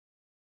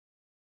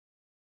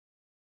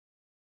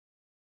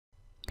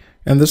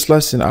In this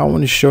lesson, I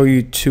want to show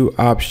you two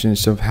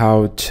options of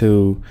how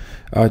to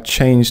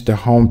change the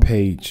home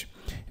page.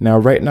 Now,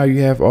 right now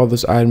you have all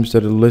those items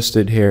that are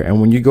listed here, and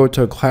when you go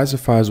to a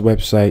classifieds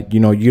website,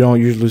 you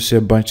don't usually see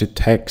a bunch of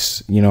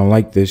text,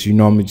 like this. You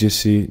normally just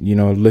see,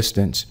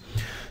 listings.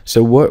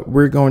 So what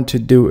we're going to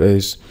do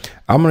is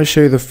I'm going to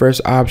show you the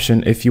first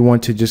option if you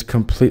want to just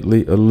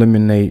completely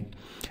eliminate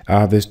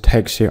this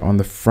text here on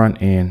the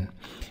front end.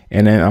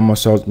 And then I'm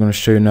also going to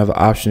show you another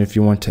option if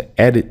you want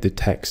to edit the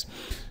text.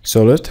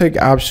 So let's take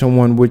option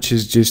one, which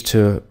is just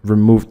to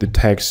remove the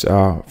text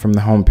from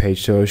the home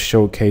page, so it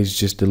showcase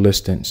just the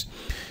listings.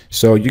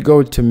 So you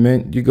go to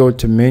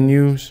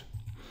menus,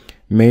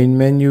 main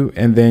menu,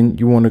 and then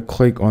you want to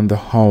click on the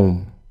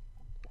home,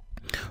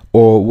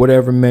 or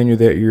whatever menu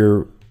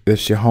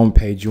that's your home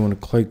page. You want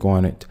to click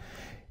on it,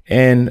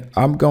 and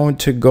I'm going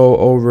to go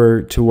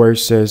over to where it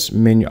says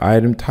menu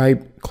item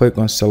type. Click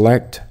on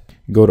select,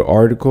 go to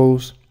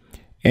articles,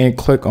 and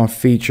click on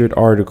featured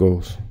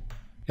articles,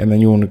 and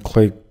then you want to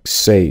click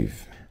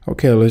save.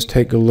 Okay, let's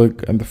take a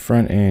look at the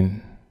front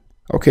end.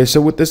 Okay, so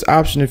with this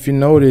option, if you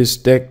notice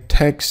that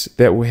text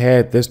that we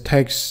had, this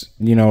text,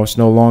 it's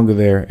no longer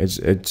there.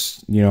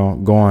 It's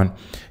gone.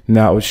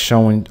 Now it's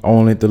showing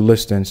only the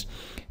listings.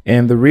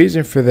 And the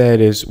reason for that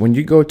is when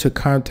you go to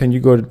content,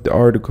 you go to the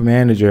article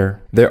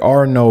manager, there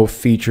are no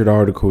featured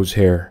articles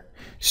here.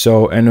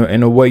 So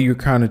in a way, you're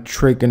kind of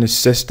tricking the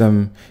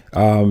system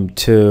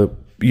to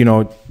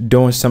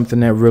doing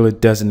something that really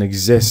doesn't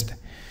exist.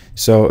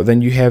 So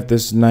then you have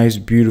this nice,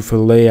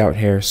 beautiful layout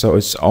here. So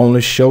it's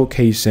only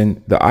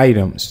showcasing the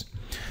items.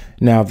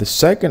 Now, the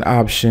second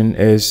option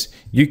is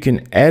you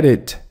can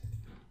edit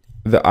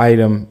the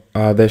item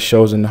that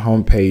shows in the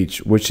home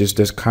page, which is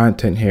this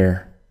content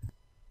here.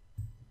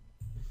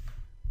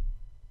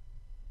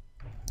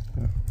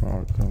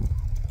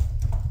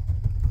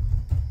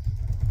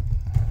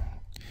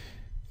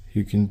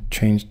 You can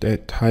change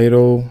that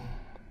title,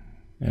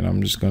 and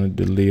I'm just going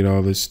to delete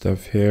all this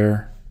stuff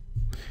here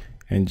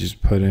and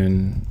just put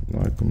in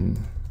like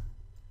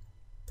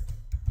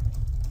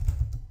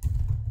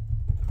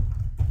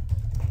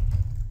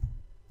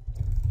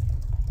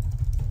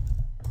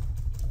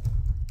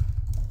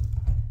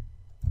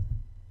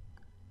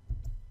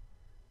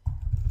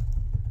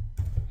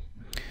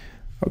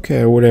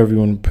okay, whatever you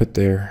want to put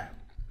there.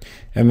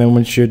 And then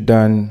once you're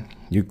done,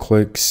 you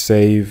click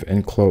save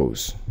and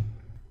close.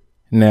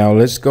 Now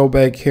let's go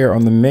back here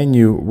on the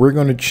menu. We're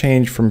going to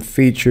change from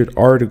featured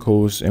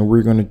articles, and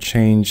we're going to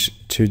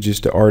change to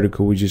just the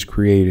article we just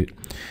created.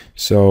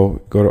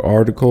 So go to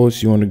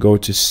articles, you want to go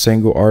to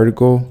single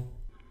article,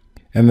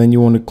 and then you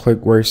want to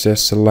click where it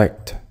says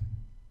select.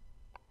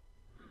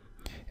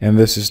 And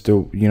this is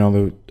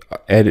the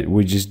edit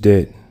we just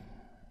did.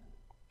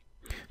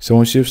 So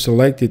once you've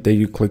selected that,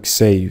 you click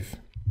save.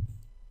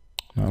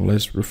 Now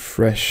let's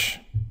refresh.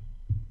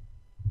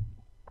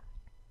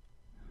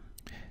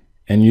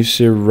 And you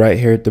see right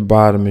here at the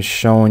bottom is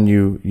showing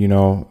you,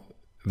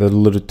 the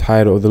little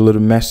title, the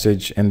little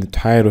message and the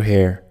title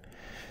here.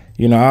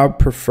 I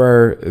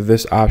prefer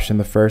this option,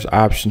 the first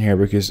option here,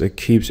 because it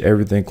keeps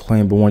everything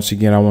clean. But once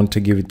again, I want to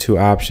give you two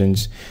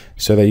options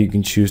so that you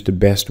can choose the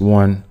best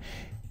one.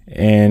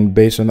 And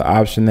based on the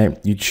option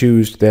that you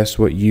choose, that's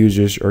what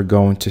users are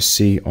going to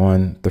see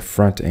on the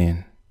front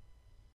end.